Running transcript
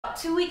about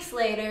 2 weeks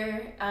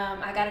later,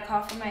 I got a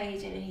call from my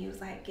agent, and he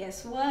was like,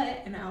 "Guess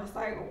what?" And I was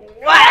like,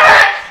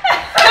 "What?"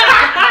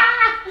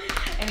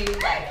 And he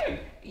was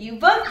like, "You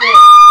booked it."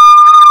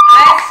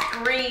 I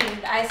screamed,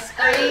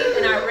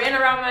 and I ran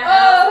around my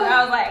house, and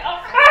I was like, "Oh,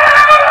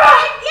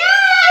 yes!"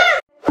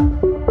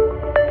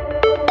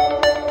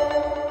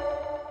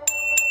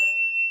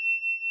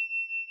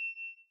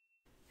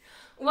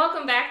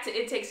 Welcome back to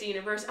It Takes a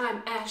Universe.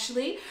 I'm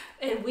Ashley,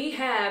 and we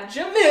have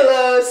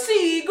Jamila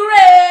C.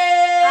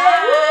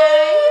 Hi.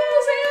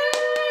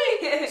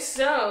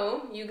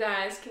 So, you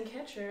guys can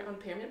catch her on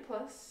Paramount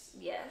Plus.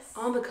 Yes.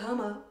 On the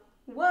come up.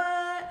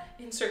 What?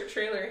 Insert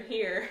trailer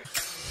here.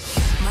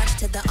 March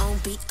to the own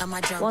beat of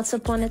my drum. Once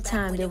upon a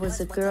time, there was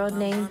a girl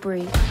named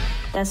Bree.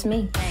 That's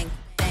me. Bang,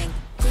 bang.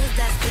 Who's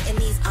that spitting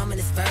these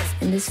ominous verse?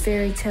 In this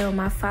fairy tale,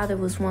 my father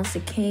was once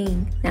a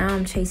king. Now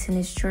I'm chasing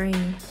his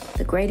dream.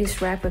 The greatest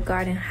rapper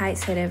Garden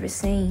Heights had ever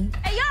seen.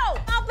 Hey, yo!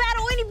 I'll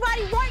battle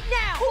anybody right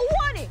now! Who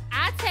won it?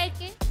 I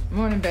take it.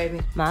 Morning,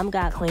 baby. Mom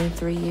got clean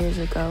 3 years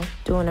ago,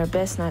 doing her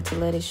best not to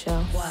let it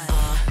show. What?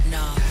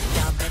 No.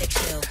 Y'all better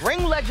chill.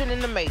 Ring legend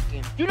in the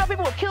making. You know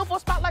people would kill for a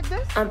spot like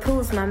this? I'm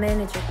Pooh's my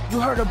manager. You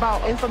heard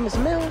about Infamous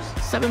Mills?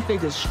 7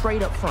 figures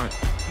straight up front.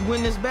 You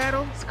win this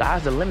battle,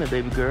 sky's the limit,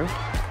 baby girl.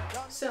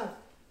 So,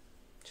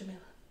 Jamila,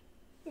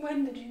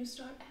 when did you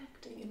start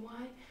acting, and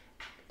why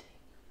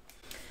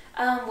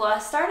acting? Well, I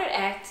started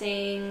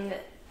acting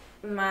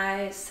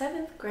my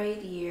 7th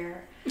grade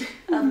year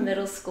of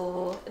middle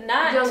school.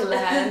 Not Young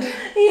lad.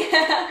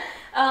 Yeah.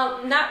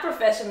 Not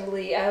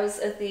professionally. I was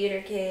a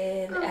theater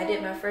kid. I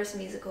did my first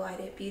musical. I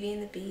did Beauty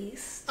and the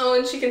Beast. Oh,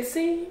 and she can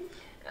sing?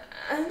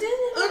 I did.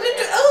 We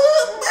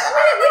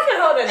can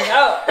hold a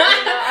note.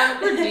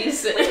 We're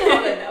decent. We can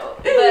hold a note.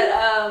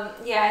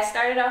 But yeah, I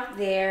started off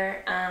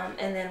there,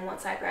 and then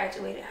once I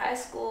graduated high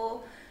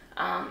school,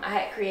 I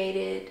had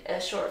created a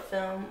short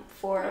film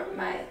for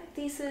my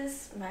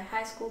thesis, my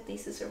high school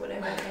thesis or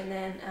whatever, and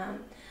then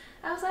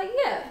I was like,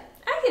 yeah,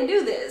 I can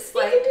do this.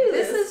 Like,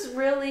 this is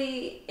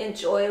really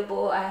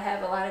enjoyable. I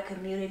have a lot of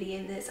community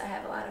in this. I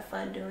have a lot of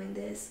fun doing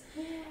this.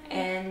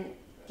 And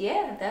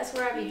yeah, that's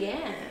where I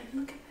began.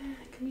 Look at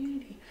that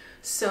community.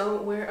 So,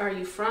 where are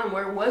you from?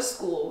 Where was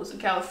school? Was it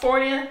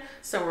California?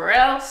 Somewhere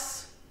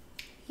else?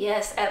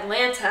 Yes,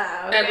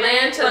 Atlanta. Okay?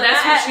 Atlanta, Well,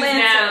 that's not where she's Atlanta,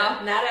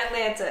 now. Not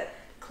Atlanta.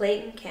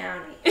 Clayton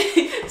County.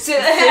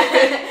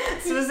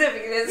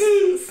 Specifically, that's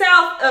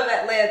south of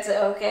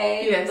Atlanta,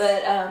 okay? Yes.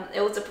 But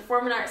it was a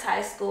performing arts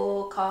high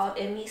school called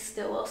M.E.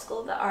 Stillwell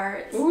School of the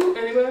Arts. Ooh,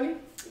 anybody?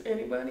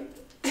 Anybody?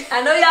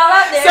 I know y'all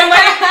out there.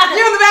 Somebody,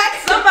 you in the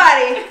back.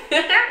 Somebody.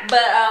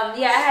 But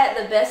yeah, I had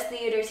the best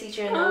theater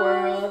teacher in the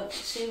world.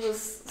 She was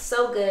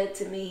so good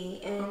to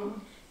me, and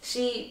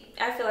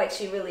I feel like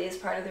she really is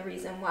part of the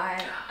reason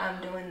why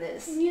I'm doing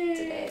this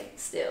today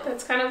still.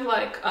 That's kind of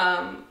like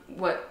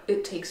what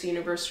It Takes a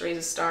Universe to Raise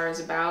a Star is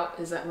about,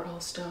 is that we're all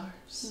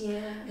stars.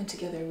 Yeah. And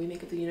together we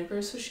make it the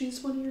universe, so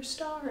she's one of your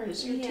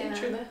stars, your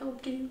teacher that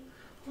helped you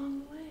along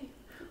the way.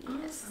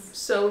 Yes. Awesome.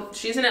 So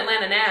she's in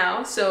Atlanta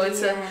now, so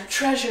it's a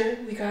treasure.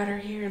 We got her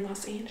here in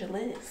Los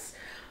Angeles.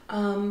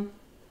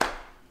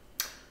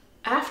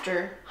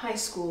 After high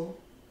school,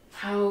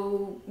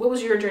 what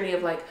was your journey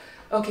of like,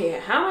 okay,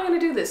 how am I going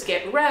to do this?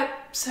 Get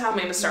reps? How am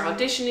I going to start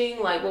auditioning?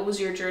 Like, what was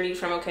your journey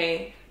from,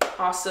 okay,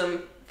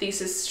 awesome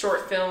thesis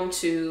short film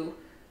to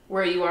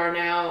where you are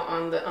now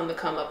on the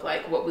come up?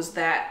 Like, what was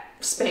that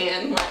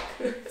span like?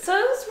 So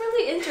it was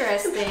really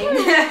interesting.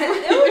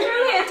 It was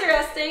really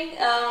interesting.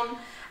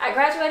 I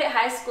graduated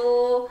high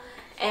school,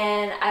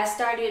 and I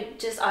started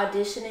just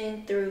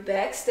auditioning through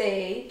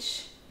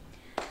Backstage.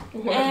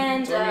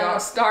 And so y'all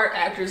start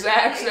Actors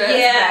Access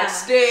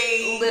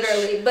Backstage.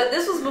 Literally. But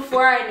this was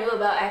before I knew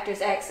about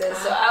Actors Access,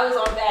 so I was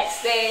on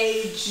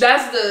Backstage.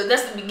 That's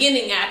the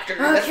beginning actor.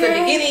 Okay. That's the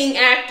beginning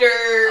actor.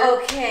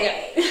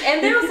 Okay. Yeah.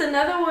 And there was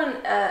another one,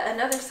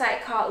 another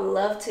site called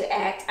Love to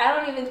Act. I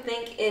don't even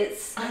think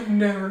it's... I've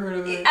never heard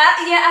of it.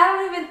 I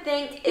don't even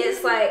think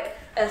it's like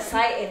a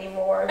site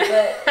anymore,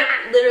 but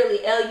literally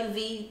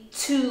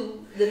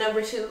LUV2, the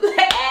number 2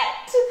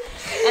 act.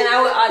 And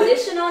I would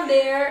audition on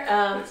there.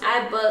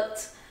 I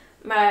booked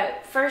my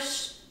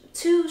first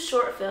 2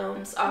 short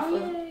films off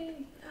of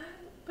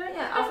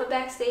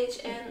Backstage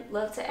and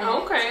Love to Act.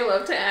 Okay,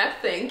 Love to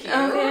Act, thank you.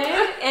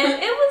 Okay.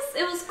 And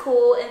it was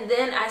cool, and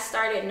then I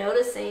started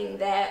noticing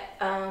that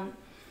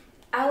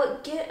I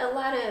would get a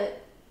lot of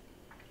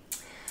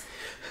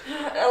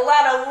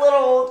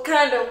little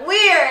kind of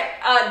weird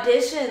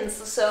auditions.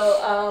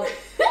 So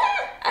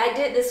I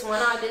did this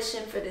one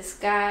audition for this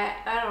guy.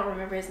 I don't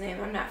remember his name.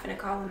 I'm not finna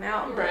call him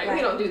out. Right,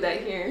 we don't do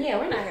that here. Yeah,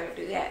 we're not gonna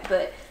do that.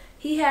 But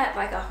he had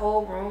like a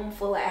whole room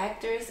full of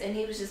actors, and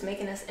he was just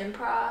making us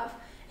improv.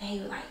 And he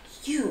was like,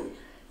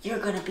 "You're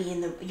gonna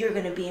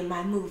be in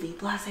my movie."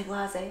 Blase,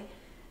 blase.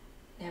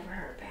 Never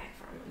heard back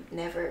from him.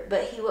 Never.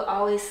 But he would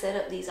always set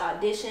up these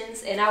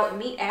auditions, and I would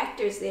meet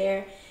actors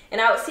there. And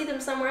I would see them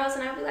somewhere else,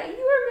 and I'd be like, "You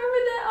remember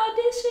that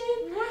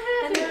audition?" What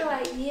happened? And they're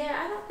like,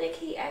 "Yeah, I don't think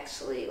he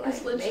actually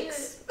like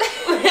makes."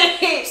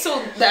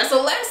 So that's a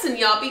lesson,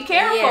 y'all. Be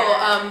careful.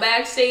 Yeah.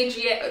 Backstage,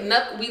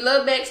 we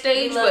love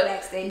backstage,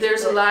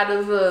 there's a lot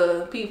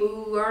of people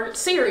who aren't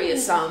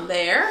serious on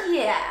there.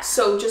 Yeah.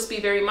 So just be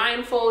very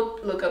mindful.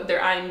 Look up their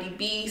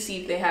IMDb,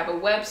 see if they have a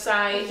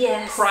website.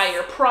 Yes.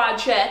 Prior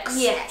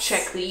projects. Yes.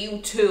 Check the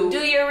YouTube. Do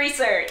your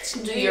research.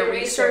 Do your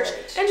research.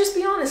 And just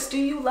be honest. Do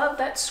you love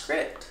that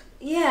script?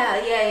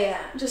 Yeah.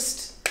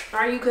 Just,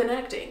 are you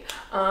connecting?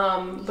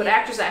 But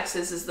Actors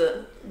Access is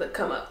the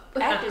come up.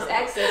 Actors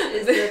Access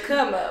is the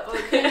come up.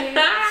 Okay.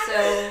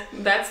 So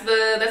that's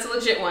a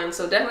legit one.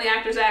 So definitely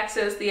Actors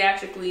Access,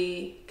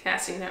 theatrically,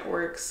 casting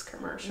networks,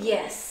 commercial.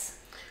 yes.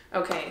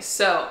 Okay,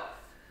 so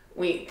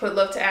we put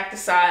Love to Act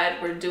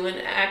aside. We're doing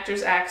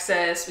Actors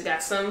Access. We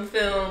got some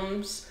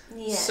films.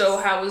 Yes. So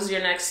how was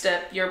your next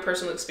step, your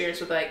personal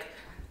experience with like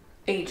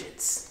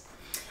agents?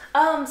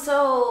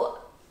 So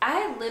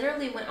I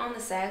literally went on the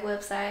SAG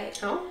website.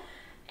 Oh.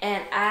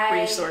 And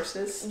I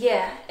resources.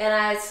 Yeah, and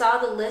I saw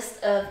the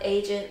list of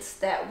agents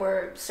that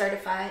were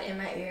certified in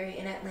my area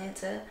in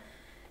Atlanta,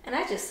 and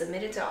I just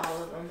submitted to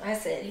all of them. I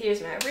said,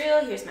 "Here's my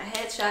reel, here's my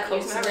headshot,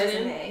 here's my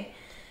resume,"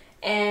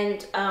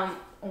 and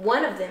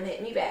one of them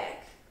hit me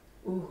back.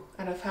 Ooh,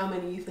 out of how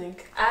many you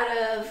think?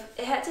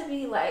 It had to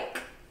be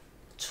like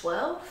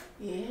 12.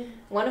 Yeah.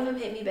 One of them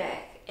hit me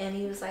back, and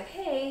he was like,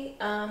 "Hey,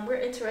 we're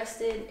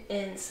interested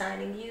in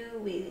signing you.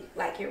 We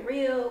like your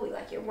reel, we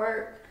like your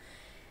work."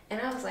 And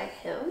I was like,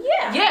 hell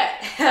yeah. Yeah,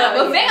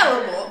 I'm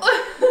available.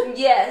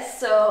 Yes,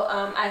 so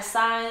I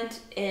signed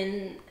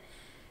it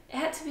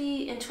had to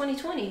be in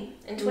 2020.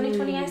 In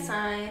 2020 I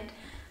signed.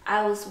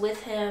 I was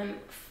with him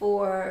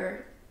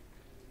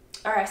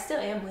I still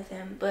am with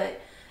him,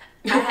 but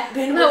I had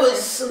been with him. I'm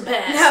still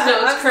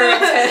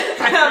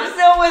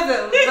with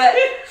him, but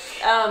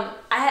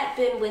I had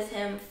been with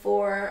him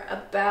for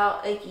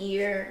about a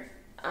year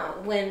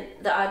when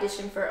the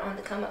audition for On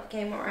the Come Up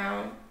came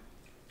around.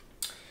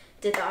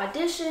 Did the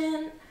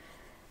audition,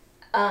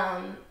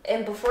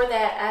 and before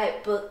that I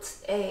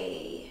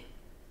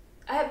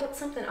had booked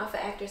something off of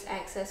Actors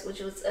Access, which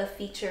was a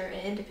feature,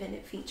 an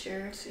independent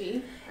feature.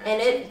 See, and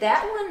it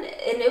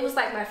was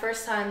like my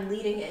first time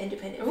leading an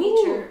independent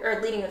feature or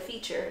leading a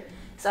feature.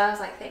 So I was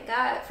like, thank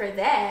God for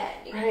that.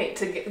 Right,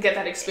 to get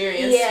that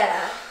experience.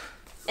 Yeah,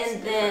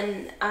 and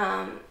then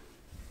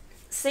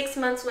 6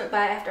 months went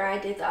by after I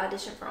did the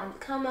audition for On the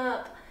Come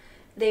Up.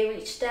 They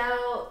reached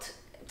out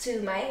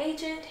to my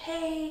agent,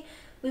 "Hey,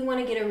 we want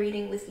to get a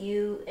reading with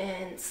you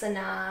and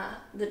Sanaa,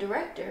 the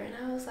director." And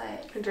I was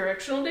like, a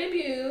directional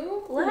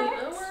debut. What?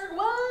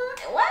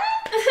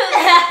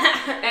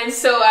 And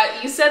so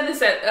you said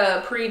this at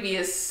a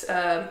previous,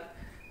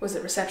 was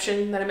it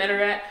reception that I met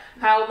her at?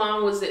 How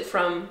long was it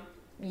from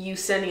you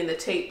sending the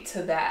tape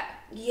to that?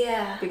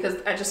 Yeah. Because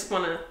I just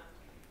want to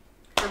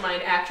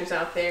remind actors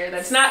out there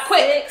that's not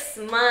quick. 6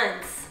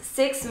 months.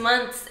 6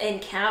 months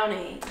and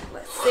counting.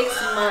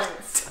 6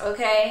 months,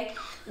 okay?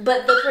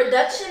 But the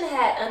production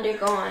had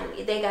undergone,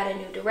 they got a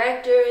new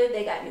director,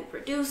 they got new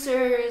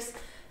producers,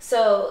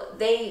 so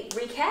they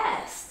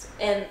recast.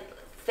 And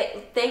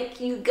thank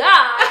you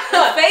God,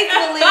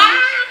 faithfully,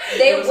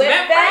 they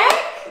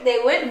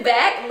went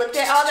back, looked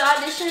at all the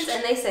auditions,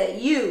 and they said,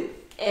 "You."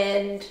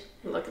 And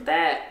look at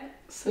that.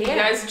 So you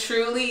guys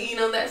truly,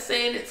 that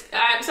saying,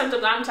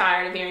 sometimes I'm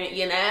tired of hearing it.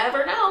 You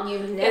never know.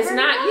 It's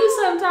not you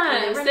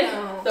sometimes.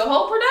 The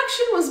whole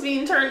production was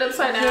being turned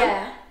upside down.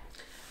 Yeah.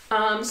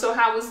 So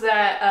how was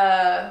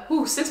that?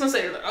 6 months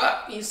later,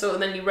 so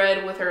then you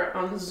read with her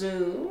on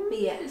Zoom.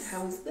 Yes.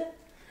 How was that?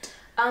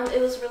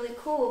 It was really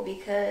cool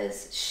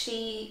because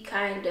I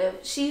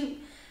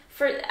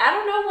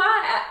don't know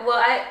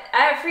why.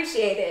 I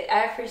appreciate it,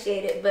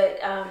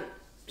 but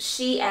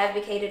she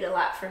advocated a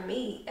lot for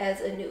me as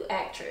a new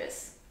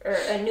actress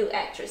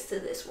to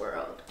this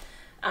world.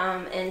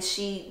 And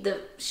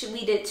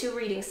we did 2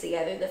 readings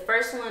together. The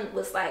first one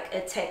was like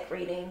a tech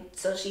reading,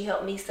 so she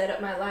helped me set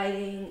up my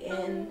lighting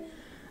and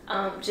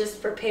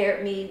just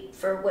prepared me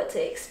for what to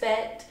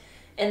expect.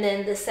 And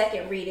then the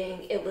second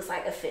reading, it was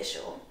like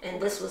official,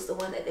 and this was the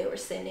one that they were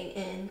sending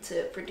in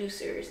to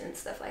producers and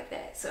stuff like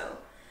that. So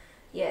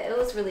yeah, it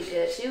was really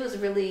good. She was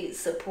really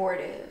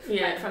supportive,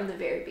 like from the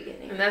very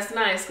beginning. And that's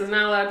nice, because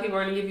not a lot of people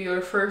are going to give you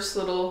a first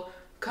little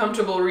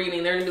comfortable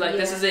reading. They're gonna be like,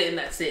 this is it and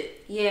that's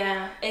it.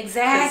 Yeah,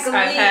 exactly.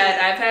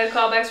 I've had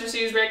callbacks for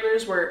series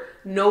regulars where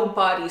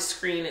nobody's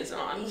screen is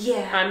on.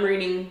 Yeah. I'm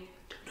reading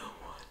no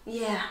one.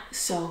 Yeah.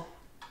 So,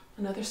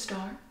 another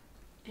star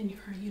in your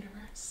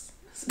universe.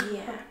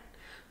 Yeah.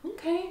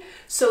 Okay.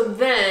 So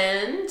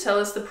then, tell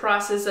us the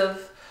process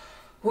of,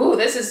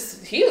 this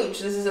is huge.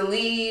 This is a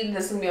lead.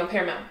 This is gonna be on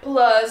Paramount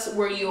Plus.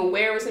 Were you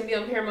aware it was gonna be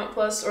on Paramount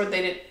Plus, or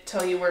they didn't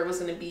tell you where it was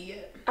gonna be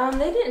yet?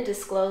 They didn't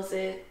disclose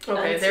it.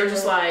 Okay, they were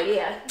just like,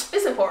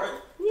 it's important.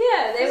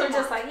 Yeah, they were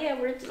just like,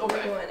 we're doing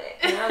it.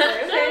 And I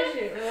was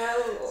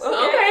like,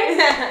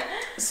 okay.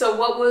 So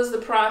what was the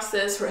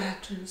process for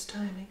actors'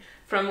 timing?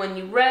 From when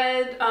you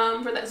read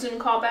for that Zoom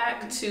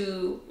callback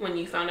to when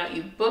you found out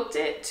you booked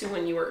it to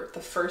when you were the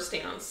first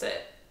day on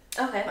set?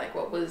 Okay. Like,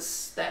 what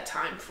was that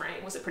time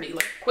frame? Was it pretty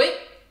quick?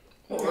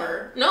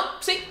 Or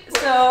nope. See,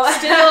 So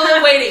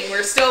still waiting.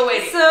 We're still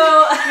waiting.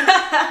 So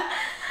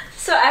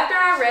so after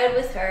I read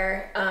with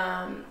her,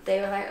 they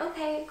were like,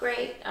 okay,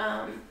 great.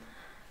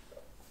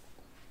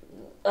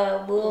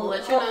 We'll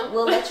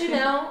let you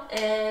know,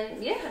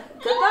 and yeah,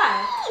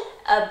 goodbye.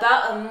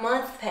 About a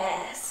month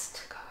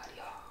passed. God,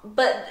 y'all.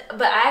 But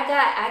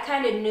I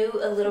kind of knew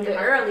a little bit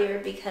earlier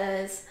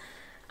because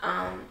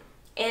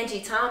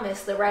Angie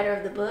Thomas, the writer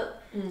of the book,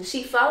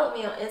 she followed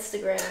me on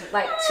Instagram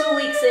like 2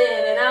 weeks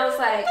in, and I was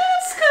like,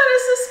 that's kind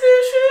of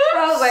suspicious.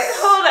 I was like,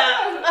 hold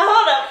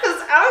up, because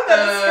I'm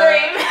gonna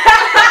scream.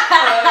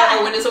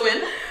 A win is a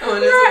win. I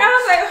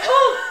was like,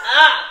 hold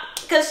up,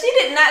 because she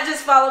did not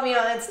just follow me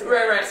on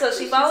Instagram. Right. So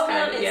she followed me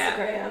on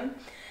Instagram,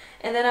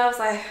 and then I was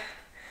like,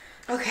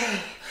 okay,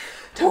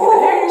 don't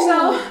prepare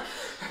yourself.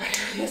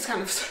 It's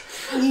kind of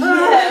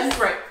yes,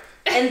 right.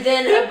 And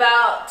then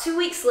about 2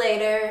 weeks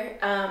later,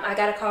 I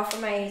got a call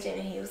from my agent,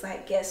 and he was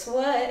like, guess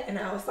what? And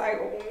I was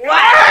like,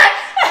 what?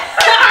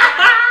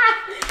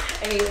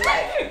 And he was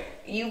like,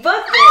 you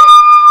booked it.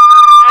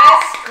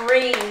 I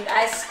screamed, and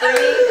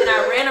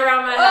I ran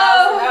around my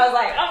house, and I was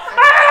like,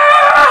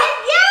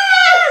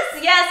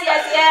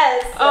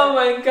 yes. Oh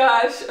my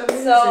gosh,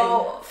 amazing.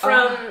 So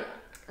from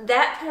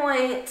that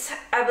point,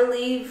 I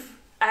believe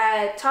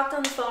I talked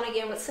on the phone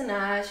again with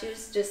Sanaa. She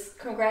was just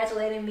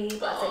congratulating me,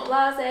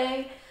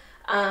 blase.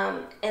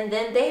 And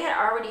then they had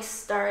already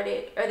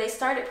started, or they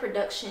started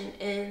production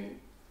in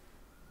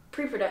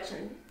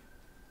pre-production.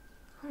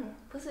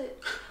 Was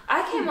it?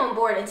 I came on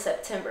board in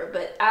September,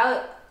 but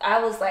I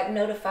was like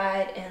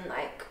notified in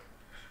like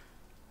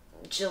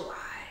July.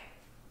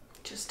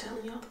 Just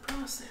telling y'all the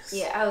process.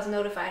 Yeah, I was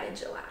notified in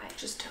July.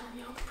 Just telling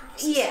y'all the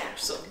process. Yeah.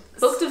 So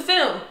booked a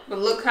film, but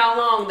look how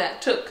long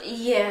that took.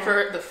 Yeah.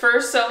 For the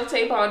first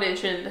self-tape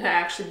audition to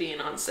actually being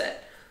on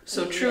set.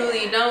 So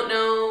truly, you don't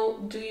know,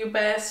 do your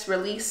best,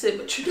 release it,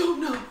 but you don't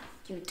know.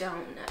 You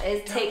don't know.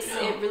 It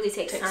really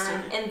takes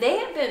time. And they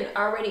have been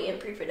already in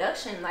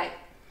pre-production like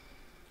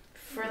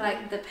for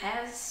like the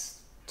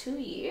past 2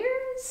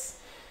 years.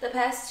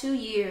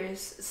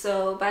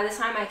 So by the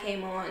time I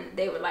came on,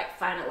 they were like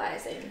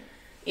finalizing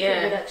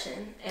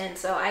pre-production. And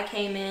so I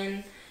came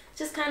in,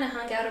 just kind of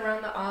hung out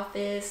around the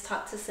office,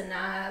 talked to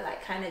Sanaa,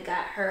 like kind of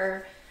got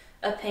her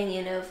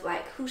opinion of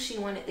like who she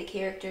wanted the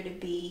character to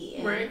be.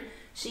 And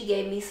she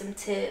gave me some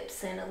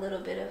tips and a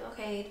little bit of,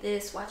 okay,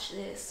 watch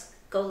this,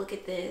 go look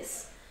at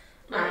this.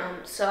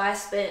 So I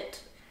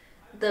spent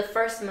the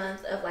first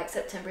month of like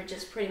September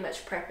just pretty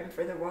much prepping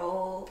for the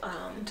role.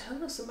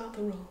 Tell us about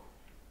the role.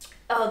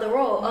 Oh, the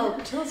role.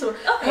 Yeah, tell us about,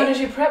 how did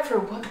you prep for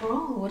what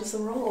role? What is the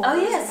role? Oh,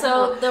 yeah.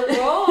 So the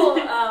role,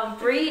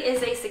 Bree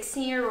is a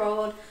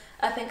 16-year-old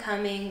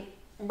up-and-coming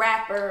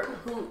rapper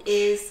who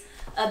is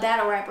a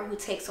battle rapper who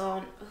takes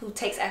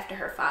after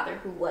her father,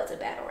 who was a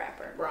battle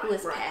rapper, who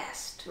is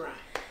passed.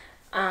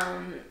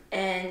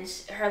 And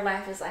her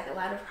life is like a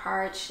lot of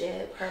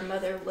hardship. Her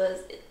mother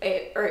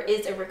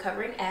is a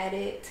recovering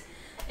addict,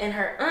 and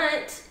her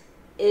aunt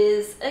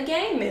is a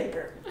gang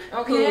member.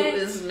 Okay, who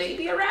is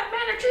maybe a rap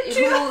manager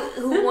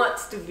too. who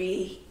wants to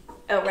be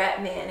a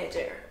rap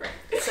manager.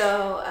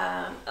 So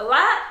a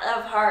lot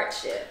of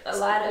hardship, a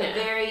lot of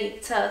very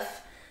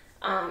tough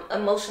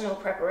emotional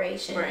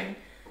preparation.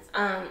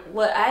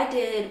 What I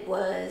did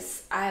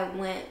was I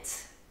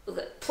went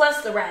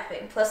plus the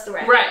rapping.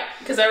 Right,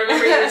 because I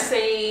remember you were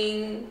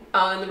saying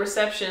in the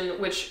reception,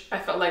 which I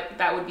felt like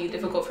that would be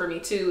difficult for me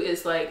too,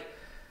 is like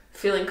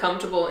feeling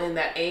comfortable in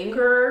that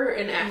anger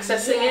and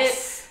accessing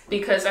it,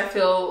 because I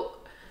feel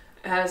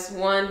as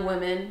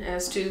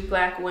two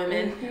black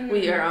women,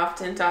 we are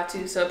often taught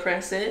to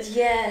suppress it.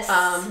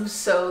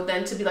 So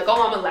then to be like,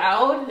 oh, I'm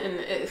allowed,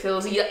 and it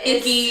feels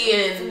icky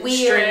and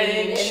weird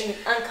strange and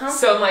uncomfortable.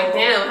 So I'm like,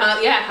 damn,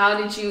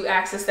 how did you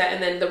access that?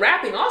 And then the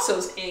rapping also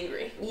is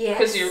angry.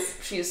 Because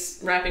she's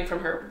rapping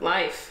from her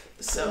life.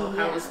 So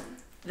how was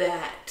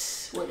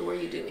that? What were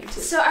you doing to?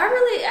 So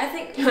I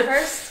think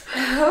first,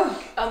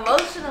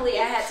 emotionally,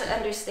 I had to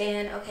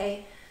understand,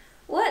 okay,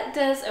 what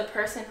does a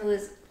person who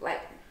is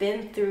like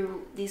been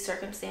through these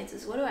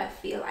circumstances, what do I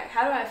feel like?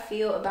 How do I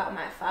feel about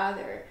my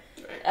father?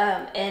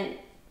 And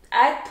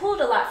I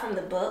pulled a lot from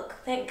the book,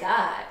 thank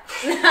God.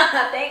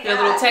 Thank Your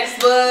God. little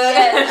textbook.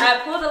 Yes,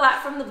 I pulled a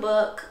lot from the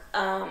book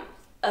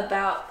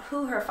about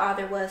who her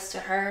father was to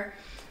her.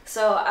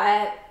 So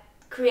I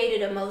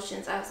created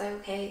emotions. I was like,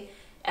 okay,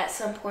 at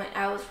some point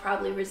I was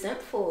probably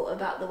resentful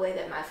about the way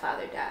that my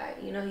father died.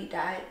 You know, he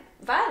died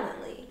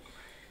violently.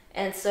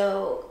 And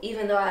so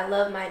even though I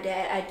love my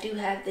dad, I do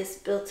have this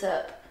built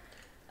up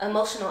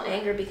emotional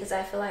anger because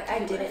I feel like I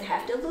didn't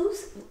have to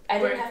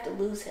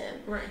lose him.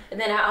 And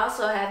then I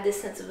also have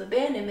this sense of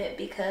abandonment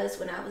because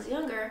when I was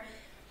younger,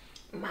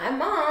 my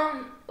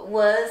mom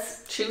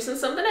was choosing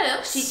something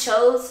else. She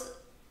chose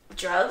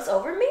drugs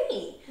over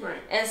me.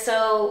 And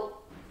so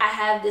I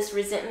have this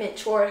resentment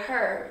toward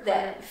her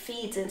that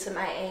feeds into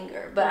my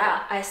anger. But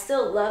I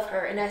still love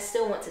her and I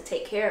still want to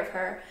take care of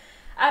her.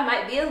 I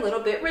might be a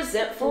little bit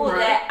resentful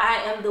that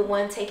I am the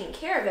one taking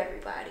care of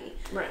everybody.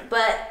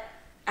 But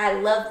I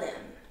love them.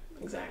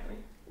 Exactly.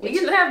 We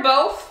can have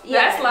both.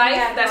 Yeah, that's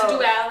life. That's both.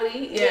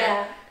 duality.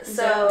 Yeah.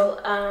 So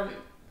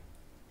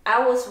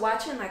I was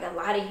watching like a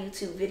lot of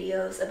YouTube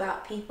videos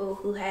about people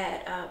who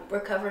had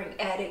recovering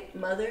addict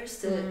mothers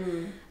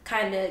to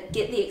kind of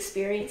get the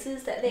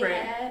experiences that they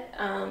had.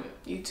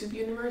 YouTube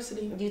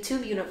University.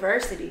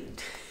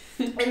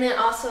 And then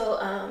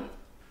also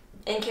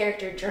in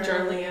character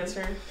journaling.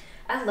 Answer.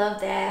 I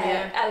love that.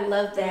 Yeah. I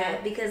love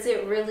that because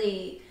it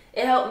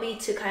helped me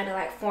to kind of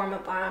like form a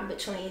bond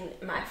between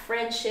my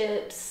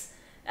friendships,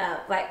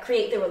 like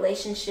create the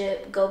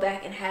relationship, go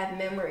back and have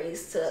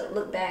memories to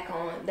look back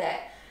on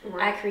that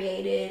I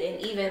created,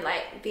 and even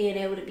like being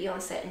able to be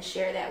on set and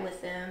share that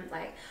with them.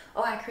 Like,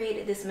 oh, I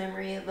created this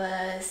memory of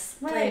us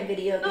playing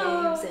video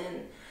games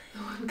and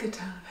one good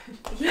time.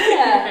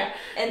 Yeah.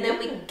 And then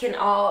we can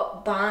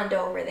all bond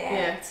over that.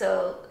 Yeah.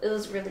 So it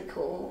was really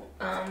cool.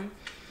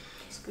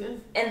 It's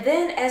good. And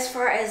then as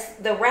far as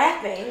the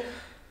rapping,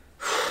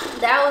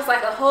 that was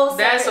like a whole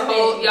That's a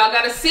whole thing. y'all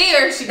gotta see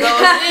her. She goes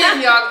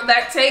in, y'all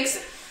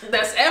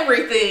that's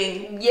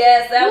everything.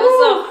 Yes, that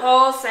was a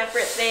whole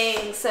separate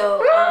thing.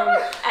 So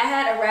I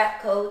had a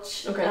rap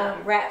coach,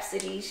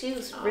 Rhapsody. She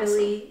was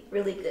really,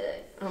 really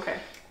good. Okay.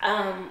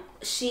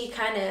 She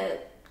kind of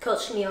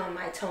coached me on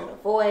my tone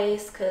of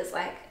voice, because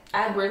like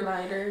we're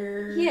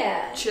lighter.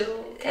 Yeah.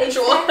 Chill.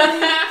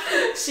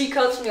 Exactly. She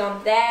coached me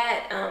on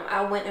that.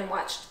 I went and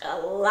watched a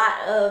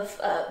lot of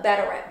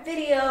battle rap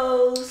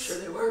videos. Sure,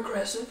 they were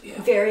aggressive.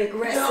 Yeah. Very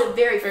aggressive,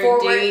 very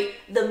forward. Deep.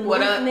 The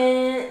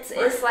movement,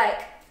 it's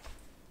like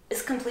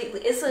it's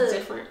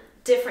a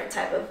different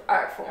type of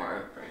art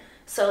form. Right.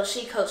 So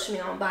she coached me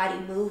on body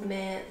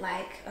movement,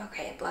 like,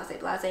 okay, blase,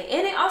 blase.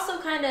 And it also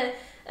kind of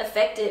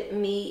affected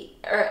me,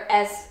 or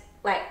as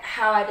like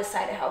how I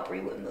decided how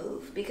Bree would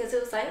move, because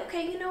it was like,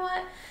 okay, you know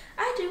what?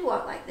 I do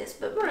walk like this,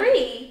 but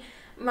Bree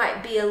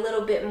might be a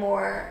little bit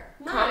more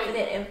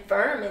confident and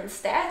firm in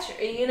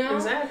stature, you know?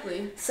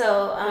 Exactly.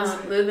 So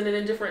living in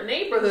a different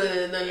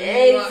neighborhood than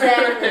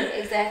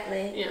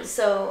exactly. Yeah.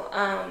 So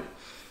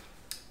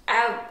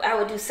I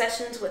would do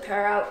sessions with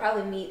her. I would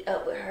probably meet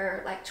up with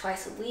her like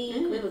twice a week.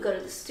 We would go to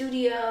the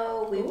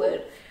studio. We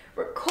would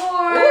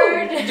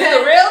record. Do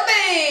the real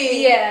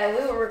thing. Yeah,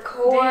 we would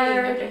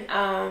record. Dang,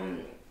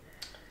 okay.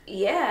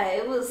 Yeah,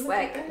 it was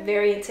like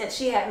very intense.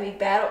 She had me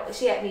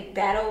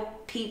battle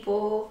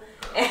people,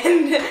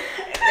 and it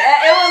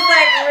was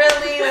like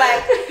really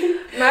like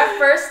my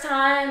first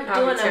time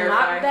doing a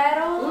mock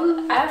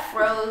battle. I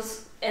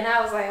froze, and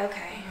I was like,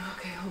 okay,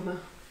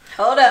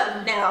 hold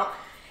up now.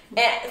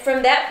 And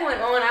from that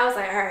point on, I was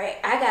like, all right,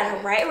 I gotta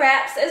write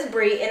raps as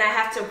Bree, and I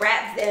have to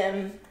rap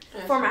them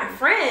for my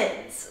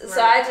friends. Right.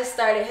 So I just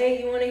started, hey,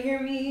 you want to hear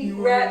me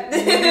rap?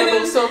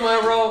 Yes,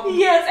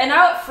 and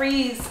I would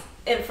freeze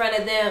in front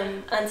of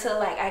them until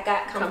like I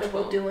got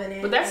comfortable doing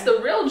it. But that's the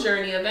real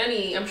journey of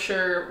any, I'm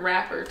sure,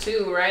 rapper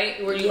too,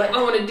 right? Where you're like,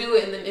 I want to do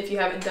it, and then if you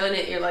haven't done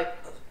it, you're like,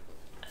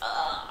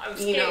 I'm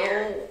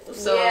scared.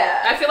 So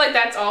I feel like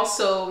that's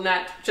also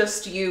not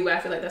just you, but I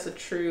feel like that's a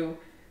true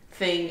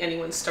thing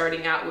anyone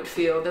starting out would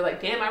feel. They're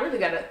like, damn, I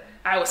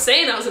was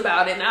saying I was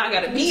about it, now I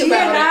gotta be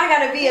about it. Now I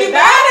gotta be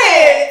about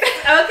it.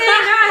 Okay,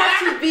 now I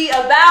have to be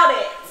about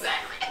it.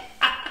 Exactly.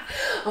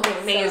 Oh,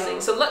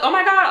 amazing. So look, oh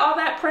my God, all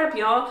that prep,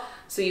 y'all.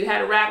 So you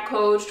had a rap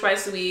coach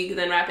twice a week,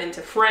 then rap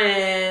into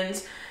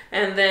friends,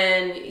 and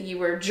then you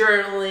were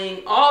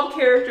journaling all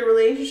character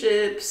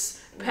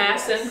relationships,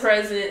 past and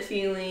present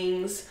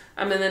feelings,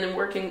 and then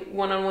working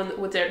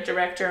one-on-one with their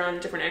director on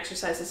different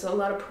exercises. So a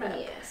lot of prep.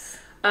 Yes.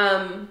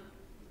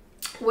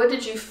 What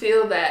did you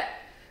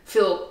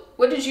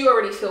what did you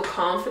already feel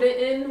confident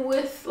in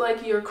with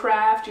like your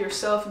craft,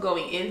 yourself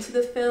going into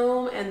the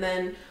film? And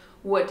then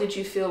what did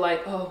you feel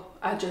like, oh,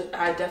 I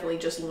definitely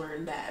just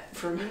learned that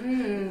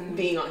from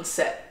being on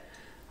set?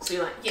 So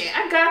you're like, yeah,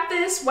 I got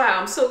this. Wow,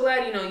 I'm so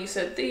glad, you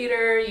said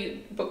theater,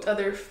 you booked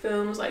other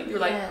films, like you're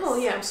like, oh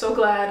yeah, I'm so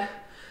glad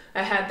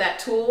I had that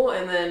tool.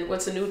 And then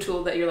what's a new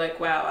tool that you're like,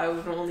 wow, I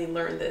would only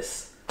learn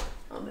this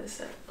on this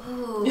set?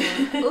 Ooh,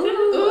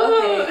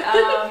 okay.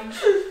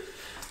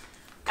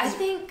 I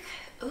think,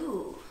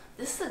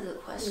 this is a good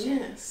question.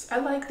 Yes, I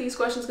like these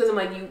questions because I'm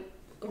like, you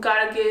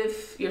gotta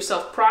give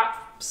yourself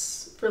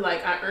props for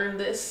like, I earned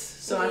this,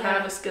 so I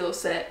have a skill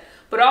set.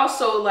 But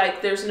also,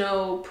 like, there's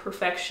no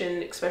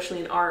perfection, especially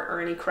in art or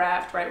any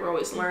craft, right? We're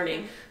always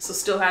learning. So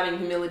still having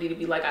humility to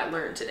be like, I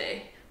learned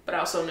today, but I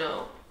also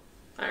know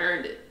I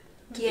earned it.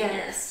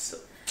 Yes. So,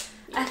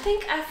 I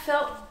think I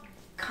felt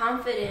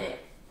confident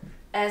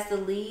as the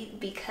lead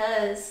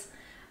because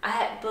I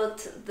had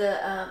booked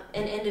an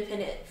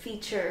independent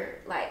feature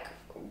like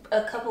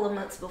a couple of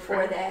months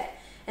before that,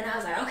 and I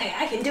was like, okay,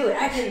 I can do it.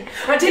 I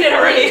did it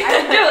already. I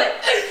can do it.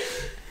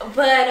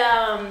 But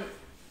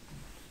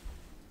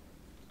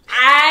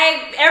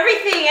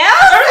everything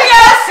else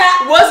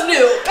was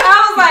new. I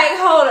was like,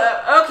 hold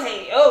up,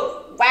 okay,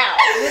 oh wow,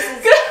 this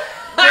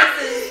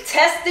is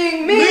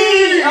testing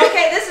me.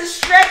 Okay, this is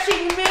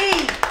stretching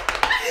me,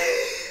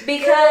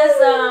 because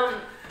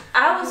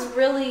I was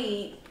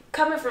really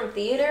coming from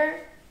theater.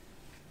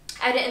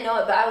 I didn't know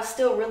it, but I was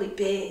still really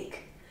big.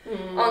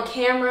 On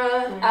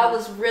camera, I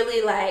was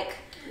really like,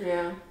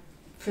 yeah.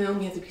 Film,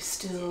 you have to be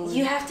still.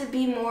 You have to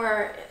be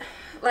more,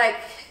 like,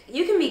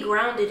 you can be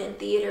grounded in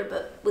theater,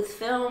 but with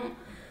film,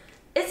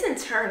 it's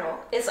internal.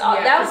 It's all,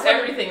 that was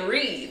everything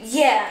reads.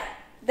 Yeah.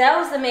 That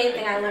was the main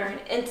thing I learned.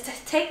 And to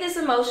take this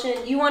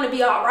emotion, you want to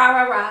be all rah,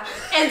 rah, rah,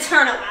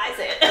 internalize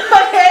it,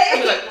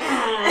 okay? Like,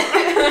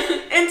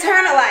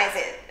 internalize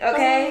it,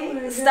 okay?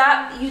 Oh,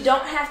 stop. You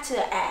don't have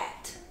to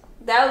act.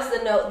 That was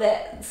the note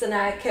that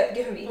Sanaa kept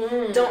giving me.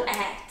 Don't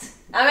act.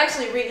 I'm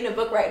actually reading a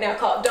book right now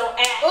called Don't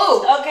Act.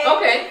 Oh,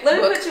 okay. Let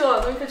me put you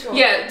on.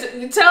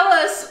 Yeah, tell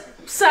us,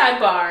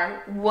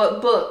 sidebar, what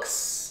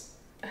books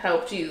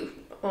helped you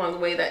along the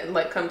way that,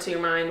 like, come to your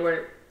mind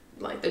where,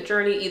 like, the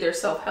journey, either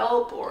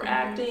self-help or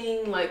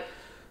acting, like,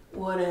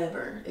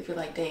 whatever. If you're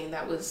like, dang,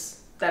 that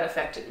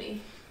affected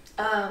me.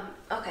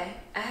 Okay.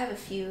 I have a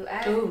few.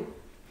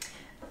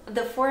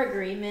 The 4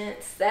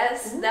 Agreements. That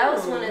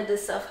was one of the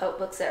self-help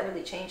books that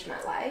really changed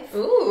my life.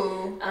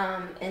 Ooh.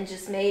 And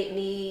just made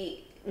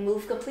me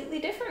move completely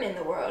different in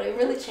the world. It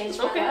really changed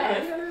my life.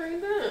 I gotta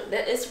read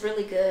that. It's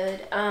really good.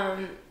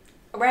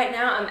 Right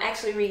now, I'm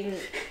actually reading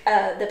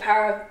The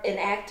Power of an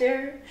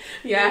Actor.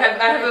 Yeah,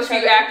 I have a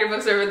few actor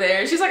books over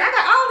there. She's like, I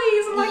got all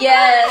these. I'm like,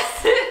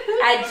 yes,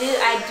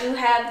 I do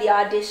have The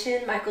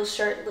Audition. Michael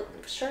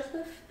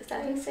Shurtleff. Is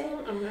that how you say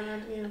it? I'm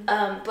not.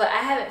 Yeah. But I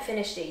haven't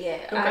finished it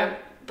yet. Okay.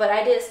 But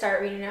I did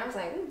start reading it. I was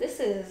like, ooh, this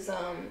is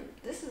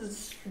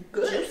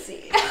good.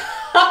 Juicy.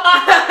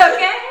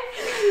 Okay.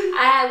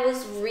 I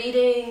was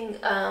reading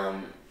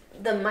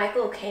the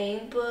Michael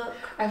Caine book.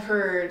 I've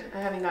heard. I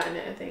haven't gotten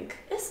it, I think.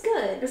 It's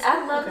good.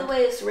 I love the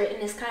way it's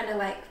written. It's kind of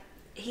like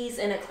he's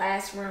in a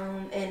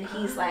classroom and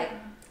he's like,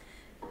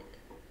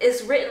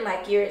 it's written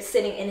like you're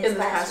sitting in his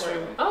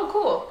classroom. Oh,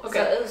 cool. Okay.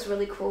 So it was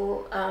really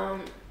cool.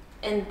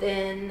 And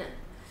then,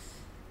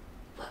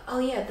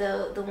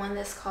 the one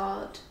that's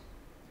called,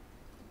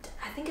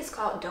 I think it's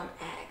called Don't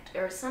Act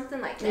or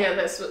something like that. Yeah,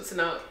 that's what's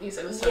you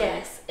said it's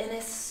Yes, and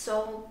it's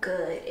so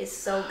good. It's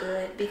so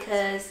good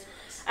because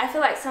I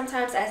feel like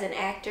sometimes as an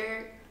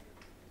actor,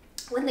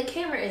 when the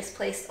camera is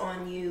placed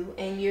on you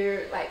and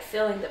you're like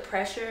feeling the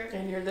pressure,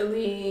 and you're the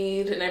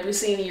lead, and every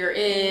scene you're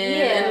in,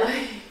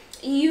 yeah,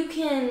 you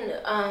can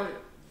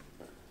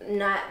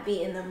not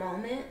be in the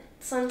moment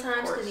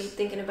sometimes because you're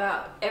thinking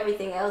about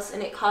everything else,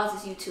 and it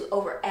causes you to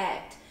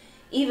overact.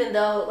 Even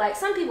though, like,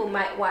 some people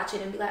might watch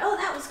it and be like, "Oh,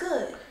 that was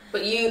good."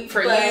 But you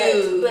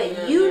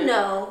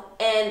know,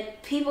 and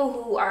people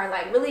who are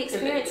like really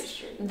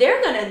experienced,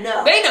 they're gonna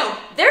know. They know.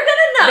 They're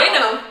gonna know. They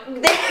know.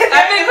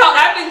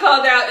 I've been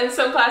called out in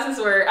some classes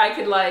where I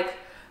could, like,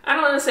 I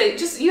don't want to say,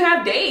 just you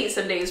have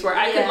some days where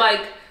I could,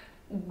 like,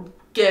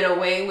 get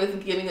away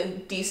with giving a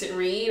decent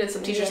read, and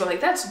some teachers are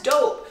like, "That's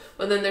dope,"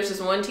 but then there's this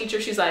one teacher,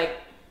 she's like,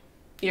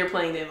 "You're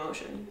playing the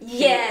emotion.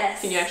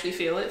 Yes. Can you actually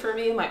feel it for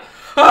me?" I'm like,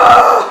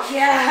 "Oh,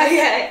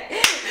 yeah.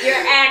 You're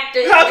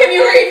acting. How can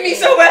you read me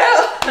so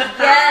well?"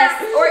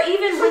 Yes. Or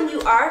even when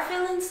you are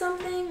feeling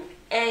something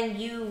and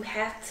you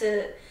have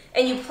to,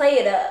 and you play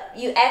it up,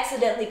 you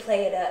accidentally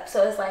play it up.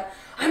 So it's like,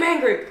 I'm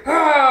angry.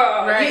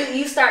 Right.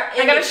 You start.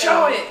 I gotta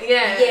show it.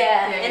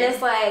 Yeah. And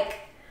it's like,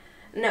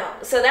 no.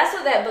 So that's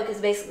what that book is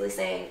basically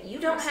saying. You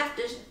don't have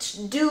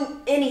to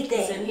do anything.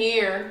 It's in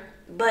here.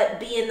 But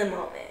be in the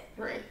moment.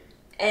 Right.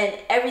 And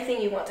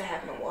everything you want to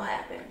happen will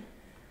happen.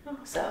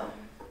 So,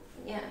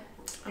 yeah.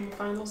 I'm gonna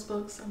find those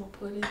books. I'm gonna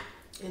put it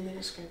in the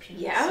description.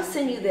 Yeah, I will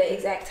send you the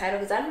exact title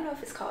because I don't know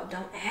if it's called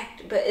Don't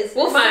Act, but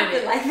we'll find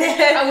it like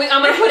that.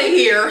 I'm gonna put it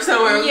here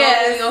somewhere.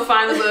 Yes. We're gonna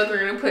find the book.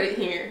 We're gonna put it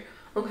here.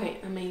 Okay,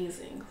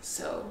 amazing.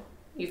 So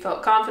you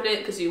felt confident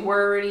because you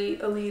were already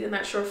a lead in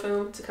that short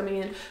film to coming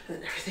in, and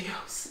then everything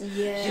else.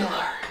 Yeah. You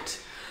learned.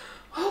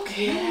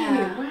 Okay.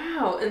 Yeah.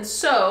 Wow. And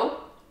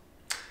so,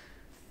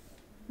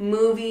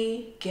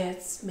 movie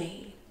gets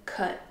made,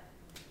 cut,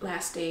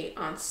 last day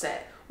on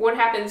set. What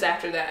happens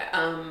after that?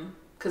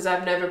 Because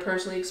I've never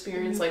personally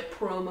experienced like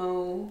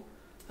promo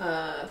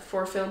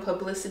for film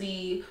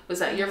publicity. Was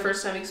that your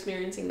first time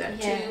experiencing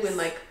that too? And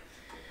like,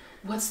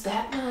 what's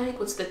that like?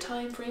 What's the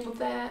time frame of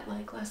that?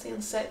 Like last day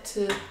on set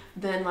to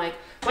then like,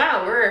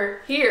 wow, we're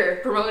here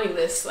promoting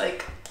this.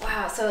 Like,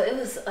 wow. So it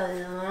was a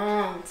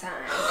long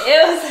time.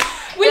 It was.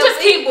 We just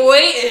keep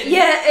waiting.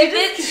 Yeah. If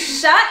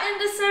it's shot in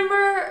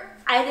December,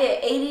 I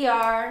did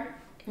ADR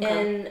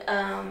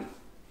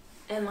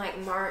in like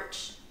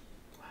March.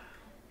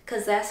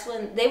 Because that's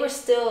when they were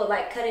still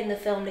like cutting the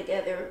film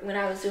together when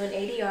I was doing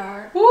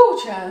ADR. Woo,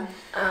 child.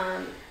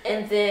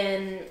 And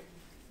then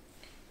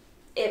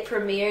it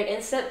premiered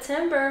in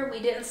September. We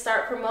didn't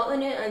start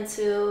promoting it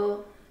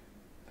until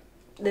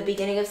the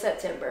beginning of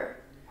September.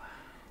 Wow.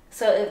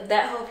 So if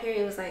that whole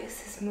period was like,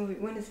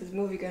 when is this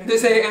movie gonna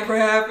This ain't ever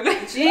happening.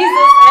 Jesus,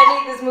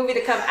 I need this movie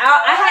to come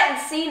out. I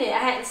hadn't seen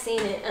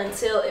it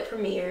until it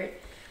premiered.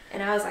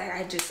 And I was like,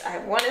 I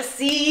want to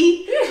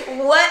see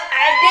what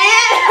I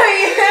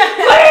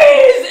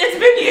Please, it's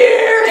been did.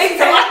 years.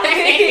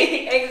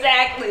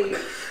 Exactly.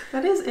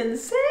 That is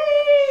insane.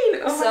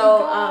 Oh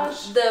my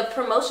gosh. The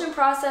promotion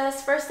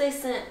process, first they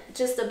sent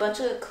just a bunch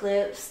of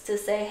clips to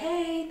say,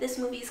 hey, this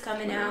movie's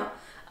coming out.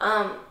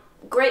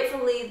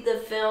 Gratefully, the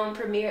film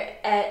premiered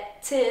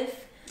at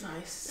TIFF.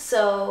 Nice.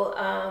 So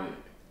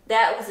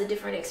that was a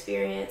different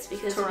experience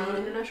because Toronto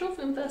International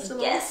Film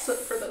Festival. Yes.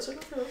 For those who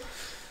don't know.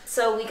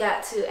 So we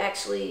got to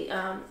actually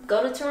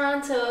go to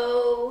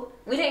Toronto.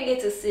 We didn't get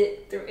to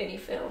sit through any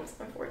films,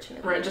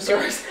 unfortunately. Right, just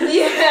yours.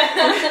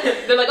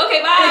 Yeah. They're like,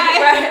 okay, bye.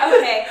 Right,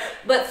 okay.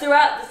 But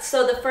throughout,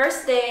 so the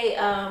first day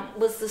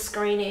was the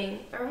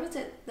screening, or was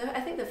it? I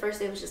think the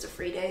first day was just a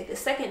free day. The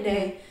second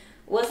day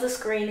was the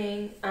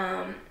screening.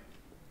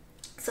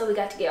 So we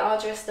got to get all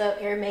dressed up,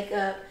 hair,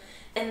 makeup,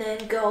 and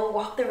then go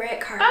walk the red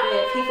carpet.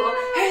 People,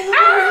 hey, look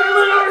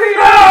over here.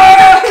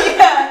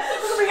 Yeah.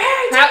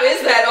 How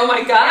is that? Oh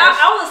my gosh.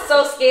 I was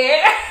so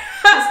scared.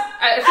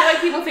 I feel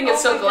like people think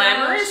it's so my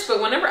glamorous, but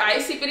whenever I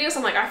see videos,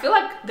 I'm like, I feel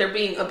like they're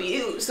being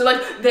abused. They're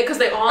like, because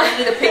they all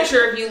need a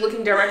picture of you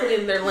looking directly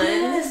in their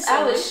lens. Yes,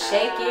 I was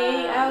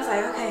shaking. I was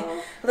like,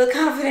 okay, look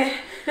confident.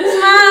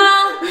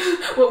 Smile.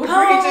 What would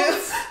Bree do?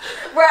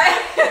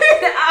 Right.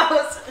 I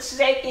was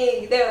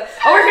shaking. They were,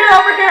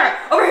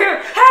 over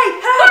here. Hey.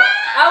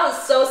 I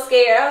was so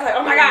scared. I was like,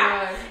 oh my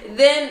God.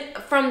 Then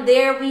from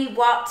there, we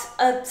walked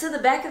to the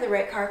back of the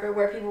red carpet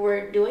where people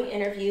were doing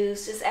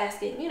interviews, just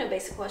asking,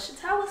 basic questions.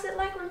 How was it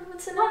like working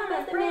with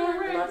Tanana?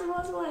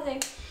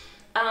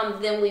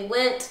 Then we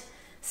went,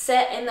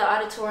 sat in the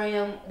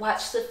auditorium,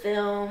 watched the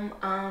film,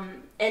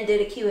 and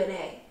did a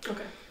Q&A.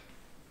 Okay.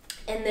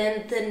 And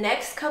then the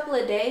next couple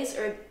of days,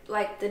 or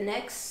like the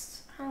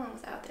next, how long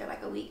was I out there?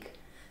 Like a week.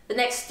 The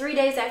next 3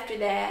 days after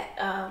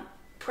that,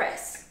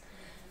 press.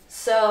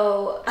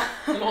 So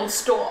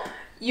non-stop.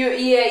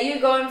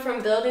 You're going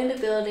from building to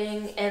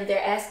building, and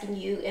they're asking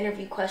you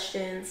interview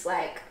questions.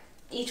 Like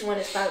each one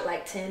is probably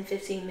like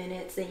 10-15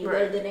 minutes. Then you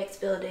go to the next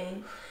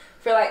building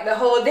for like the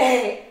whole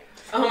day.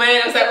 Oh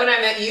man, was that when I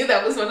met you?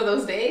 That was one of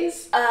those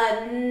days?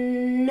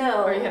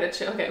 No. Or you had a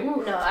chill? Okay.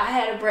 Ooh. No, I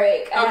had a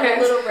break. I had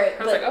a little break.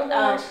 I was like, oh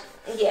gosh.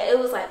 Yeah, it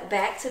was like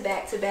back to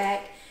back to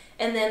back.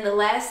 And then the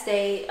last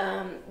day,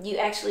 you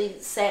actually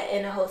sat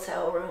in a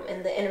hotel room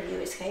and the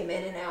interviewers came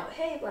in and out.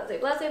 Hey, blase.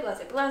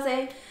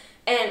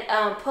 And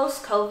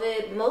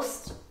post-COVID,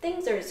 most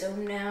things are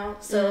Zoom now.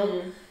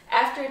 So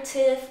after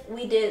TIFF,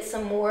 we did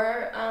some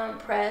more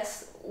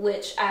press,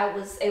 which I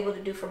was able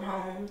to do from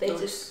home. They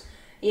just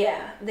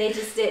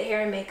did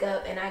hair and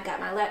makeup, and I got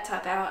my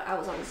laptop out. I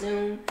was on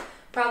Zoom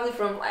probably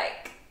from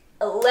like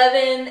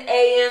 11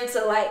 a.m.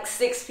 to like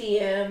 6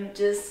 p.m.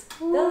 just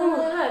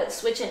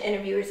switching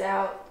interviewers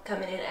out,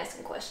 coming in,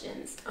 asking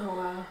questions.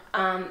 Oh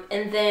wow.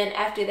 And then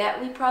after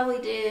that, we probably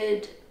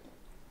did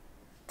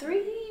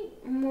 3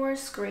 more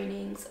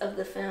screenings of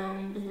the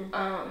film.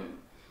 I'm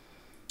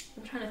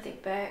trying to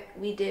think back.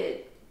 We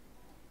did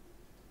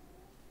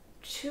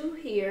 2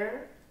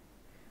 here,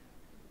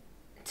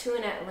 2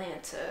 in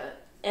Atlanta,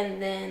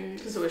 and then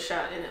because it was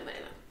shot in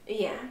Atlanta.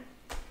 Yeah.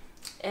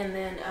 And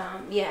then,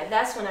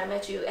 that's when I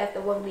met you at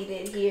the one we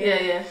did here.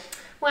 Yeah.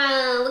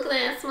 Wow, look at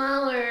that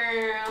small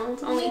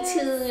world. Only 2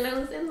 and I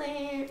was in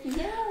there.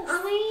 Yes.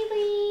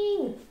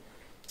 Amazing.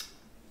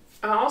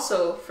 I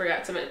also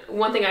forgot to mention,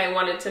 one thing I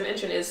wanted to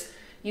mention is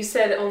you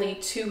said only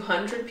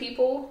 200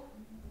 people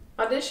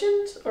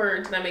auditioned,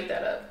 or did I make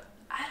that up?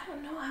 I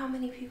don't know how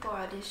many people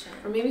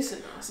auditioned. Or maybe some.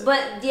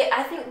 But yeah,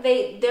 I think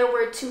there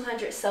were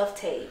 200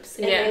 self-tapes,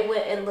 and they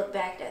went and looked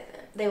back at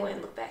them.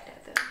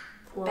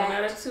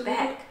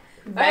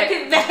 Back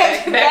it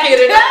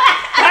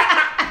up.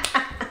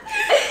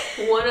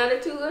 1 out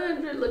of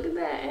 200. Look at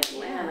that.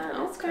 Yeah,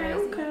 Wow. that's crazy.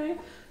 Okay.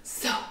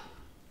 So,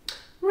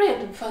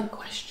 random fun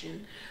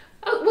question.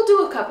 We'll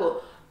do a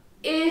couple.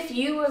 If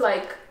you were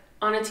like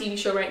on a TV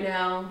show right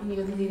now, you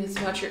need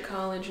to watch your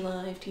college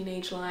life,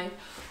 teenage life,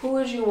 who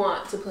would you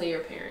want to play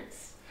your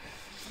parents?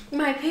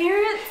 My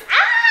parents?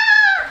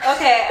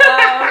 Okay.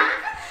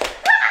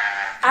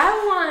 I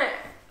want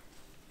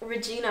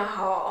Regina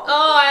Hall.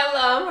 Oh, I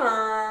love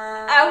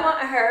her. I want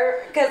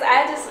her because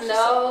I just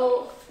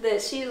know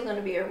that she's going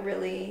to be a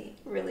really,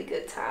 really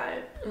good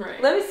time.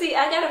 Right. Let me see.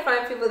 I got to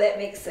find people that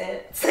make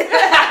sense.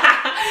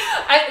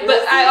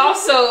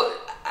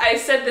 I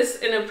said this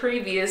in a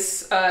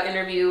previous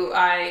interview.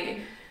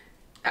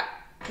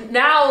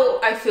 Now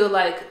I feel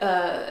like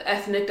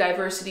ethnic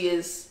diversity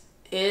is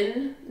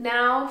in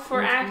now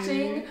for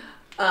acting.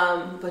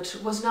 But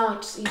was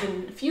not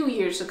even a few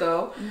years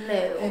ago.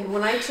 No. And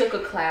when I took a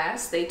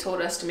class, they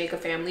told us to make a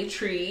family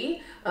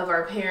tree of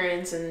our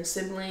parents and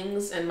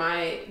siblings. And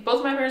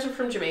both my parents were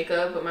from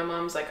Jamaica, but my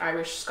mom's like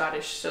Irish,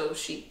 Scottish, so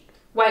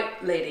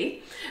white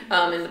lady.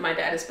 And my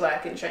dad is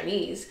black and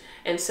Chinese.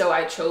 And so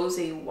I chose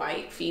a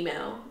white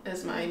female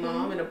as my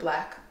mom and a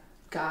black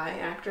guy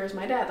actor as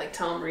my dad, like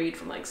Tom Reed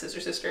from like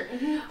Sister.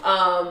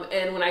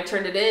 And when I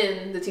turned it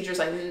in, the teacher's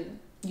like,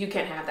 you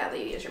can't have that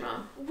lady as your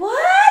mom. What?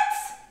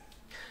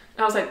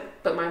 I was like,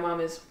 but my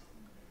mom is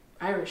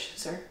Irish,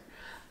 sir.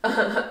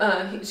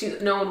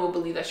 No one will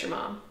believe that's your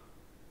mom.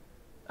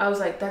 I was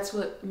like, that's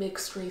what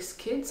mixed race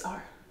kids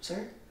are,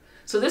 sir.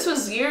 So this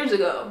was years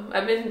ago.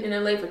 I've been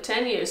in LA for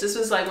 10 years. This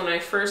was like when I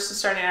first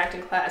started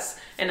acting class,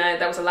 and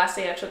that was the last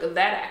day I took of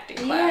that acting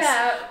class.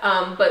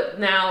 Yeah. But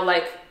now,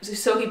 like,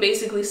 so he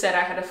basically said I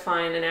had to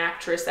find an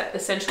actress that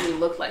essentially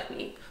looked like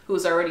me, who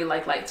was already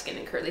like light skin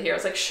and curly hair. I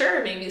was like,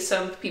 sure, maybe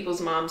some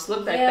people's moms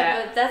look like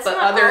that, but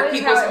other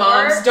people's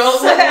moms don't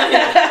look like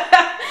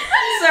that.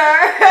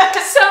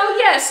 Sir. So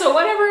yeah, so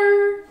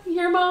whatever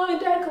your mom and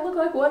dad could look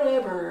like,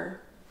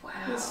 whatever. Wow,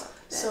 That's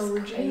so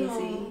Regina.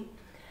 crazy.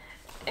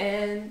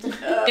 And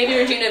maybe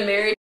Regina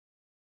married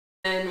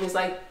and was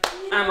like,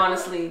 I'm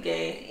honestly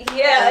gay.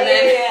 Yeah, and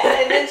then,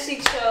 yeah. And then she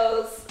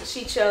chose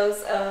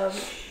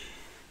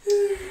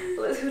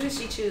who did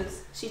she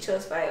choose? She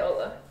chose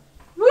Viola.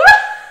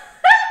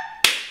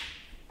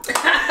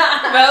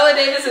 Viola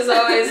Davis is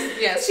always,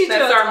 yes, She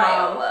that's chose our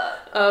Viola.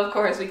 mom. Of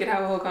course, we could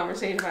have a whole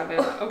conversation about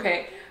Viola.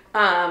 Okay.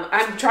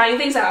 I'm trying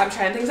things out.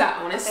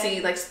 I want to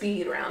see like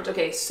speed round.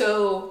 Okay,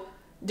 so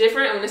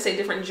different, I'm going to say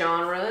different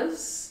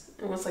genres.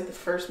 And what's like the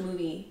first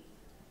movie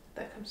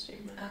that comes to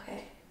your mind?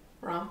 Okay.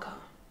 Rom-com.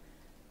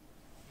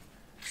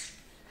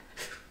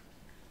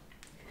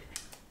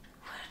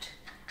 What?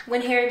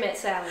 When Harry Met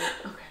Sally.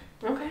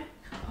 Okay.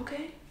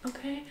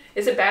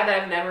 Is it bad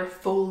that I've never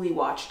fully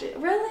watched it?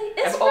 Really?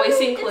 I've always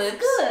seen clips.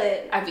 It's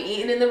good. I've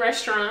eaten in the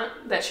restaurant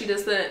that she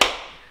does the.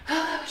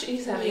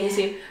 She's having a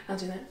scene. I'll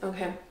do that.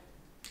 Okay.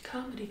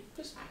 Comedy.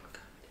 Just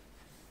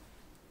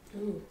comedy.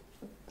 Ooh.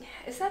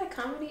 Is that a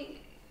comedy?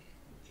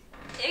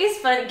 It's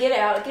funny. Get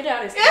Out. Get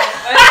Out is. It's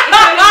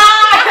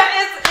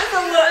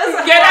a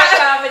little. Get Out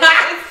comedy.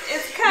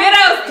 It's kind Get of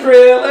Out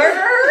thriller.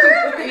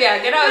 Yeah,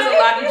 Get Out is a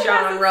lot of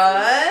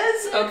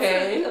genres.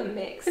 Okay. It's a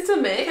mix. It's a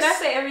mix. Can I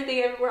say everything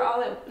everywhere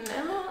all at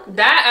no?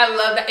 That I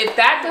love that. If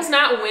that does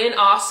not win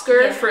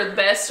Oscar for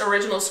best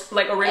original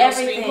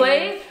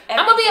screenplay,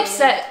 I'm gonna be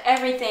upset.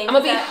 Everything. I'm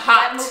gonna be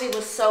hot. That movie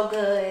was so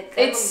good. That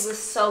movie was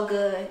so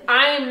good.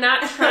 I am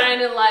not trying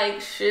to like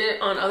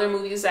shit on other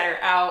movies that are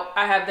out.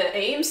 I have the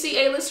AMC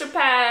A-lister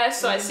pass,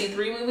 so I see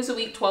 3 movies a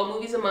week, 12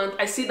 movies a month.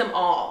 I see them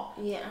all.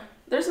 Yeah.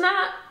 There's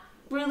not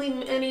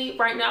really any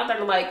right now that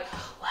are like,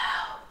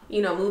 wow,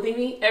 you know, moving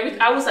me.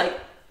 I was like,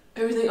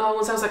 everything all at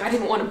once. I was like, I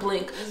didn't want to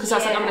blink because I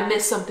was like, I'm gonna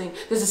miss something.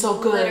 This is so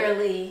good.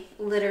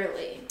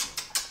 Literally.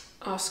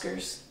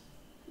 Oscars,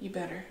 you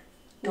better.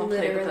 Don't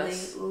play with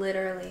us.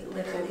 Literally.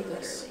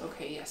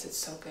 Okay, yes, it's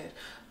so good.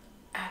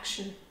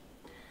 Action.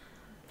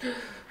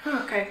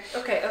 Okay.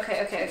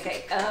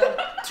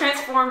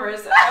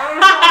 Transformers.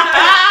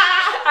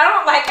 I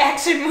don't like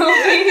action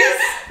movies.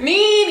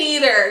 Me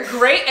neither.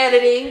 Great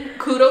editing.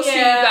 Kudos to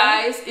you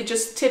guys. It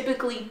just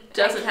typically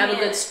doesn't have a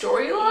good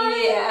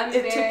storyline. Yeah, I'm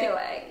it very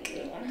like.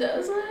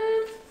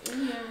 Doesn't?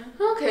 Yeah.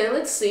 Okay,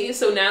 let's see.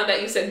 So now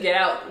that you said Get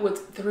Out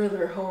with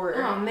thriller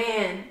horror. Oh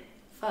man.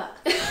 Fuck.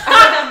 It's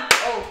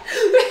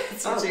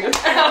you.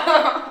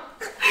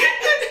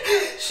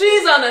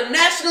 She's on a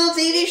national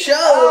TV show.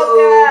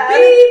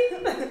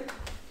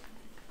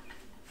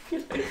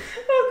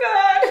 Oh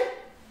god.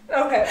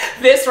 Okay.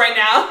 This right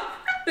now.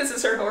 This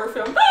is her horror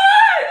film.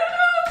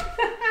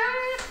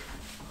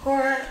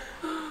 Horror.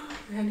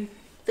 Anything.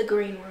 The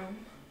Green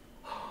Room.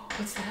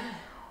 What's that?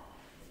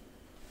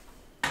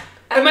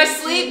 In my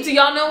sleep, do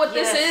y'all know what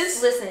this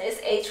is? Listen,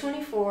 it's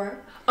A24.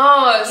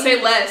 Oh,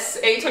 say less.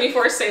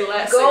 A24, say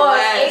less. Go say on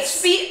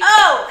less.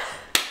 HBO.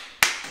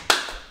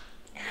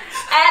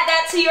 Add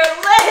that to your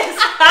list.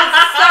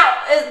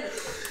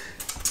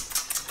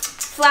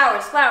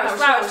 Flowers.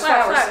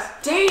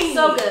 Dang.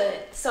 So good.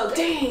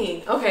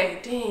 Dang. Okay,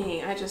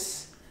 dang. I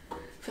just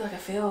feel like I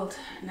failed.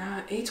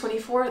 Nah,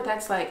 A24,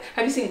 that's like,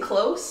 have you seen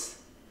Close?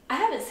 I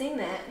haven't seen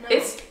that. No.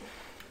 It's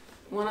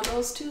one of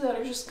those two that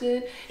are just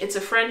good. It's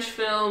a French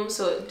film,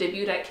 so it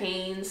debuted at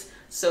Cannes,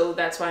 so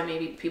that's why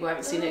maybe people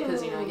haven't seen it,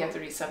 because you know you have to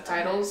read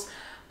subtitles.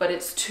 But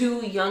it's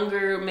 2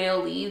 younger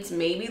male leads.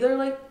 Maybe they're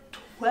like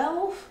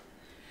 12.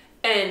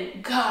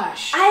 And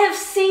gosh, I have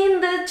seen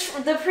the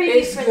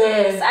preview for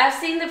this. I've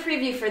seen the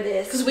preview for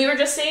this. Because we were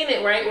just saying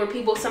it, right? Where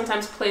people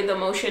sometimes play the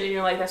emotion and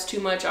you're like, that's too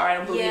much, or I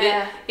don't believe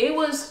it. It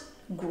was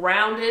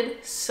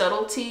grounded,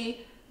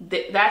 subtlety.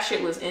 That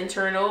shit was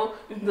internal.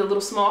 The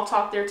little small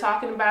talk they're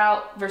talking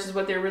about versus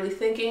what they're really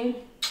thinking.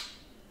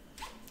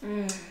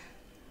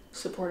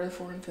 Supportive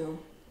foreign film.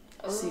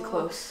 See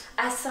Close.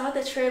 I saw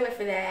the trailer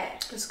for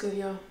that. It's good,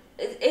 y'all.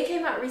 It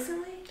came out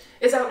recently?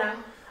 It's out now.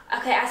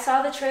 Okay, I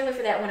saw the trailer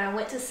for that when I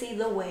went to see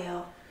The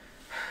Whale.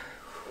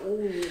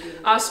 Ooh.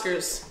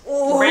 Oscars.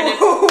 Ooh. Brendan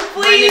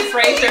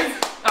Fraser.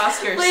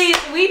 Oscars. Please,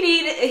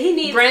 he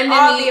needs Brendan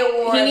all the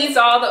awards. He needs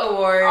all the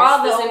awards. All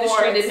the this awards.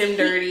 industry did him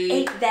dirty.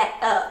 He ate that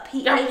up.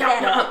 He ate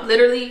that up.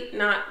 Literally,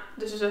 not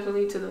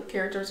disrespectfully to the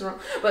characters wrong,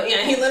 but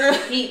yeah, he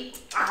literally.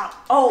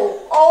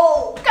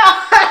 Oh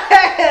God.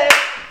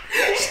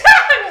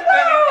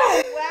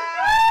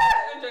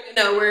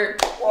 No, we're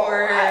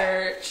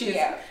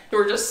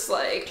just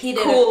like he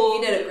did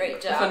a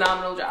great job. A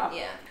phenomenal job.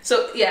 Yeah.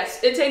 So yes,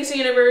 it takes a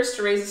universe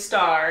to raise a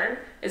star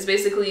is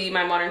basically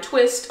my modern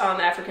twist on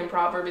the African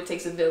proverb, it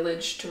takes a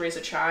village to raise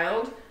a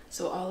child.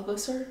 So all of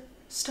us are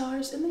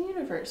stars in the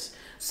universe.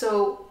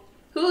 So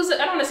who's, I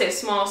don't want to say a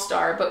small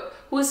star, but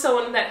who is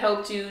someone that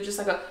helped you, just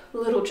like a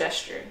little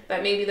gesture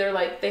that maybe they're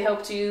like, they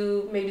helped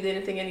you, maybe they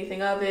didn't think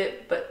anything of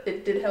it, but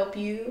it did help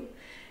you.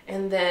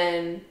 And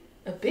then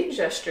a big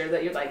gesture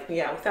that you're like,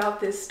 yeah, without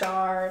this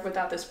star,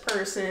 without this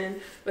person,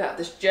 without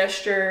this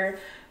gesture,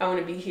 I want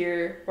to be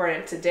here where I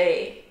am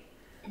today.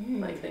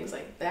 Like things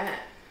like that.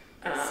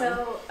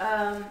 So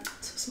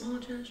small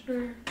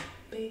gesture,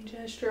 big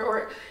gesture,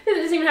 or it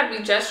doesn't even have to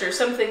be gesture,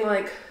 something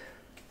like,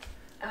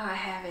 oh, I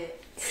have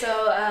it.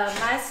 So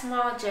my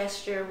small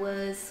gesture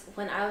was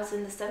when I was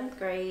in the 7th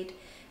grade.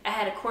 I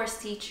had a course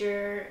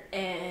teacher,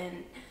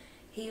 and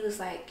he was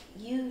like,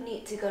 you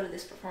need to go to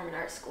this performing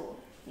arts school.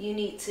 You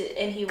need to,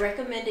 and he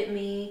recommended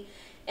me,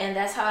 and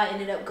that's how I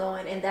ended up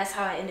going, and that's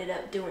how I ended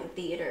up doing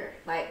theater,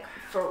 like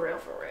for real,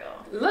 for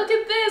real. Look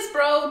at this,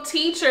 bro.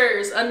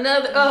 Teachers,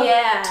 another,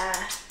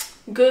 yeah.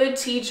 Good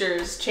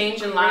teachers,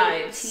 changing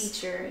lives.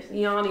 Teachers.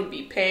 Y'all need to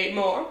be paid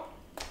more.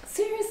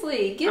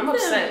 Seriously, give I'm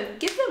upset.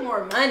 Give them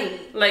more money.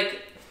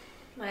 Like,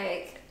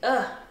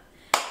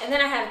 And then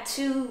I have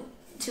two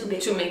big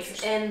ones.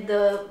 majors. And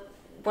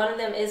one of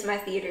them is my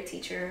theater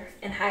teacher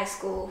in high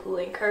school, who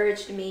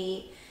encouraged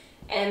me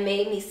and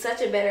made me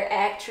such a better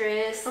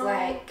actress.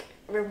 Like,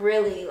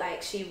 really,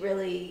 like, she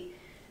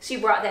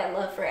brought that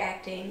love for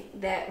acting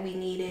that we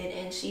needed,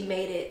 and she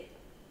made it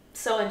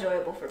so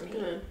enjoyable for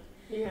me.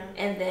 Yeah.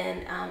 And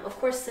then, of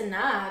course,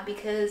 Sanaa,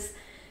 because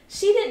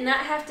she did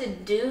not have to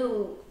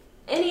do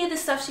any of the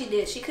stuff she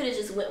did. She could have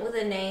just went with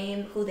a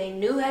name who they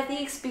knew had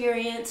the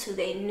experience, who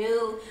they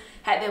knew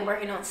had been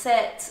working on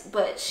sets,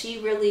 but she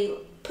really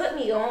put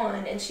me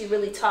on, and she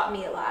really taught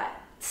me a lot.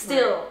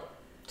 Still. Right.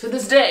 To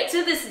this day.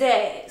 To this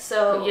day.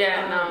 So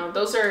yeah, no,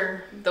 those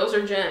are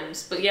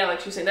gems. But yeah,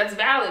 like she was saying, that's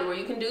valid, where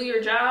you can do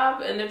your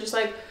job and they're just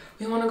like,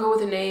 we want to go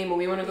with a name, or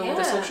we want to go with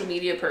a social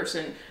media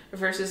person,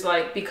 versus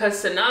like,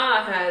 because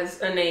Sanaa has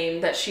a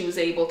name that she was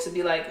able to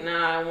be like,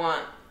 nah, I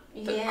want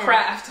the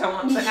craft, I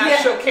want the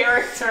actual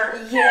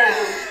character.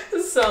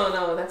 Yeah. So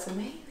no, that's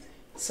amazing.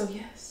 So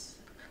yes,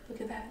 look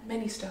at that,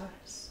 many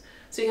stars.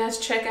 So you guys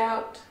check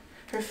out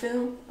her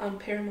film on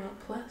Paramount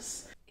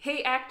Plus.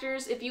 Hey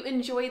actors, if you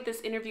enjoyed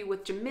this interview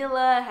with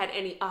Jamila, had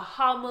any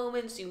aha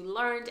moments, you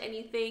learned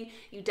anything,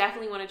 you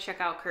definitely want to check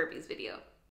out Kirby's video.